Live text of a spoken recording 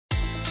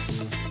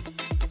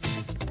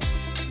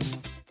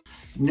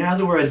Now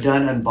that we're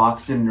done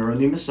unboxing the Nooro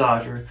knee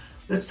massager,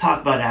 let's talk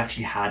about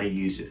actually how to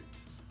use it.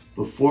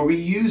 Before we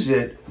use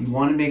it, we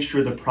want to make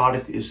sure the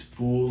product is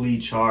fully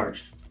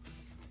charged.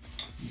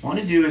 What you want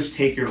to do is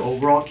take your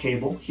overall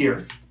cable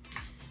here,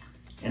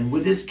 and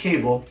with this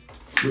cable,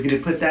 we're going to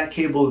put that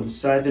cable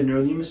inside the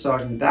Nooro knee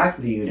massager in the back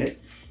of the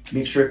unit.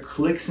 Make sure it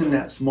clicks in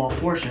that small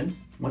portion.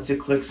 Once it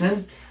clicks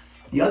in,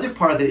 the other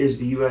part of it is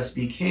the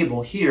USB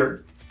cable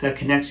here that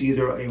connects to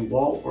either a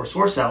wall or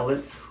source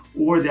outlet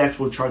or the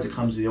actual charge that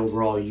comes with the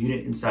overall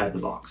unit inside the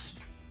box.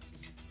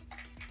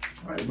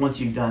 All right,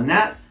 once you've done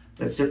that,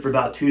 let it sit for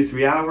about 2 to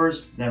 3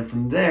 hours. Then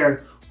from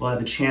there, we'll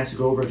have a chance to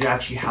go over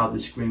actually how the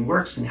screen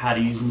works and how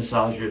to use the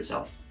massager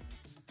itself.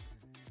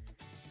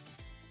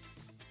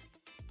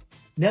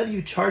 Now that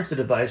you've charged the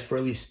device for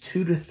at least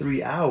 2 to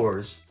 3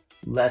 hours,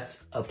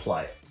 let's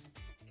apply it.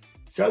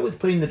 Start with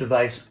putting the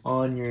device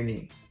on your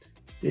knee.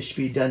 This should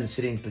be done in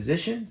sitting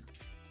position.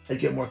 As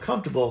you get more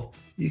comfortable,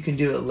 you can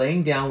do it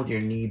laying down with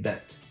your knee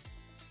bent.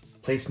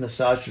 Place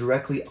massage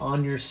directly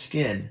on your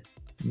skin,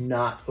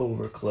 not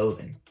over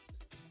clothing.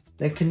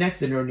 Then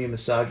connect the Nooro knee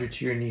massager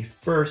to your knee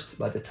first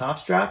by the top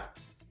strap,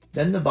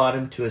 then the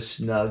bottom to a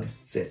snug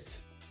fit.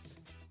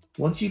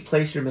 Once you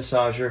place your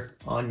massager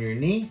on your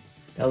knee,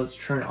 now let's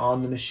turn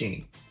on the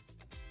machine.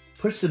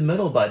 Push the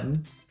middle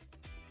button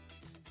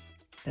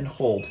and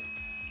hold.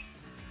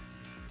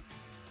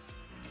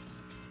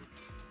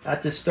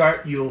 At the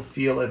start, you'll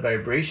feel a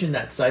vibration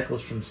that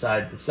cycles from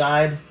side to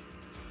side.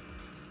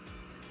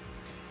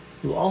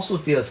 You'll also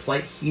feel a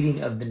slight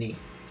heating of the knee.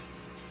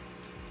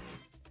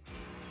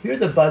 Here are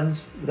the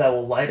buttons that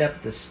will light up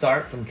at the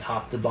start from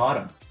top to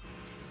bottom.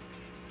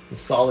 The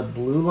solid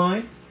blue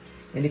line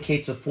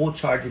indicates a full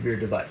charge of your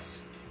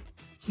device.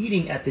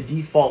 Heating at the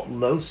default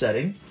low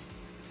setting.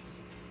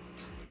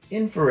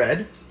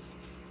 Infrared.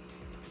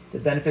 The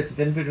benefits of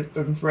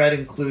infrared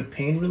include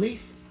pain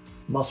relief,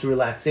 muscle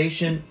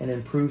relaxation, and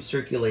improved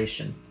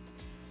circulation.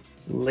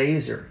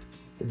 Laser.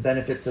 The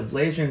benefits of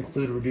laser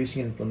include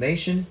reducing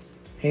inflammation,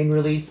 pain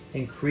relief,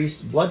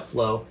 increased blood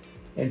flow,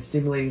 and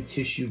stimulating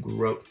tissue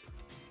growth.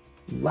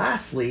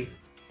 Lastly,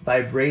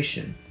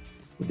 vibration,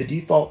 with the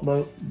default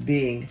mode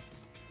being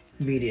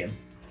medium.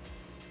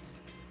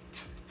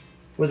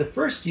 For the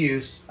first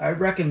use, I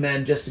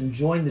recommend just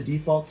enjoying the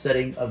default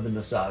setting of the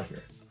massager.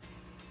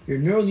 Your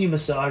Nooro knee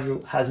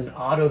massager has an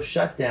auto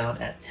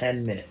shutdown at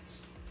 10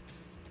 minutes.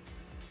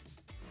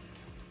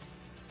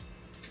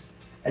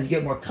 As you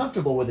get more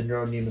comfortable with the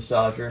Nooro knee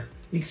massager,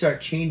 you can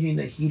start changing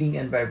the heating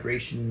and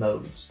vibration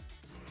modes.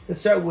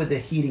 Let's start with the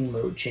heating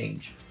mode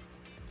change.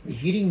 The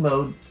heating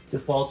mode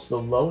defaults to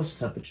the lowest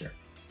temperature.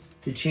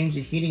 To change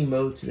the heating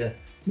mode to the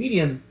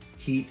medium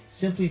heat,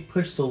 simply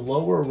push the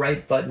lower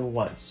right button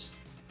once.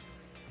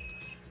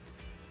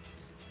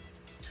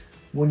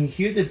 When you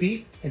hear the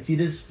beep and see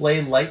the display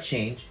light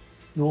change,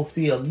 you will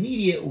feel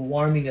immediate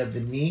warming of the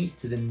knee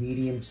to the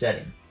medium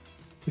setting.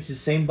 Push the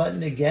same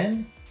button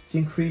again to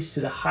increase to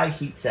the high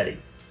heat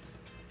setting.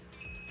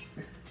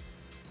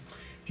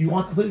 If you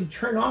want to completely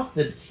turn off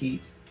the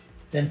heat,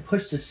 then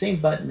push the same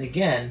button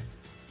again.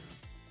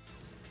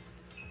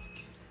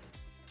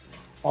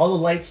 All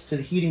the lights to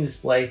the heating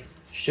display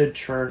should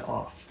turn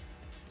off.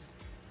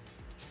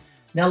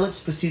 Now let's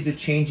proceed to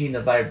changing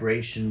the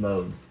vibration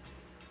mode.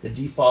 The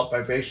default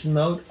vibration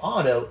mode,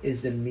 auto,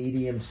 is the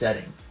medium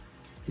setting.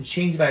 To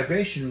change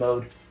vibration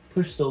mode,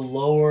 push the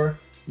lower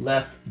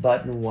left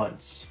button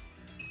once.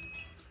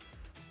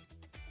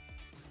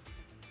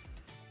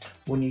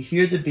 When you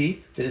hear the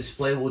beep, the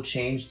display will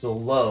change to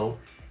low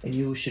and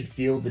you should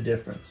feel the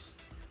difference.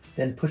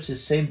 Then push the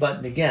same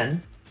button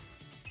again.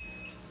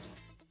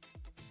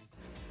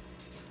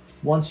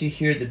 Once you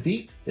hear the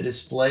beep, the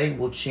display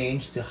will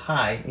change to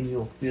high and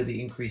you'll feel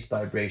the increased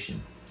vibration.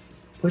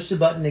 Push the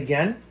button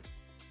again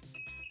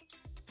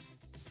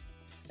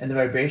and the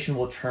vibration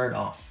will turn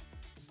off.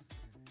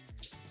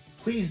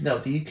 Please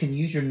note that you can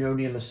use your Nooro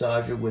knee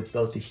massager with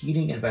both the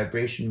heating and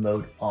vibration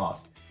mode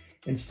off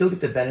and still get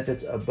the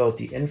benefits of both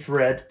the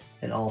infrared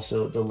and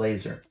also the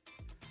laser.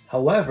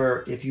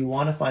 However, if you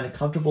want to find a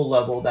comfortable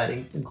level that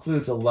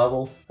includes a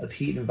level of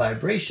heat and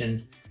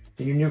vibration,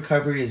 then your knee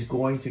recovery is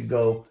going to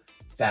go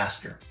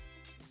faster.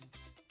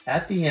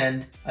 At the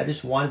end, I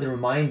just wanted to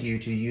remind you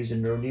to use a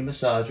Nooro knee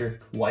massager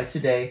twice a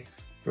day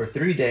for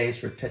 3 days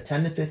for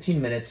 10 to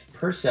 15 minutes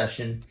per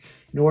session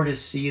in order to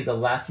see the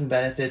lasting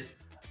benefits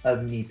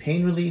of knee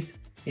pain relief,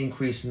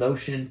 increased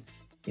motion,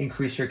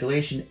 increased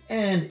circulation,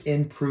 and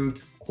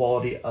improved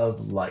quality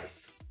of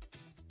life.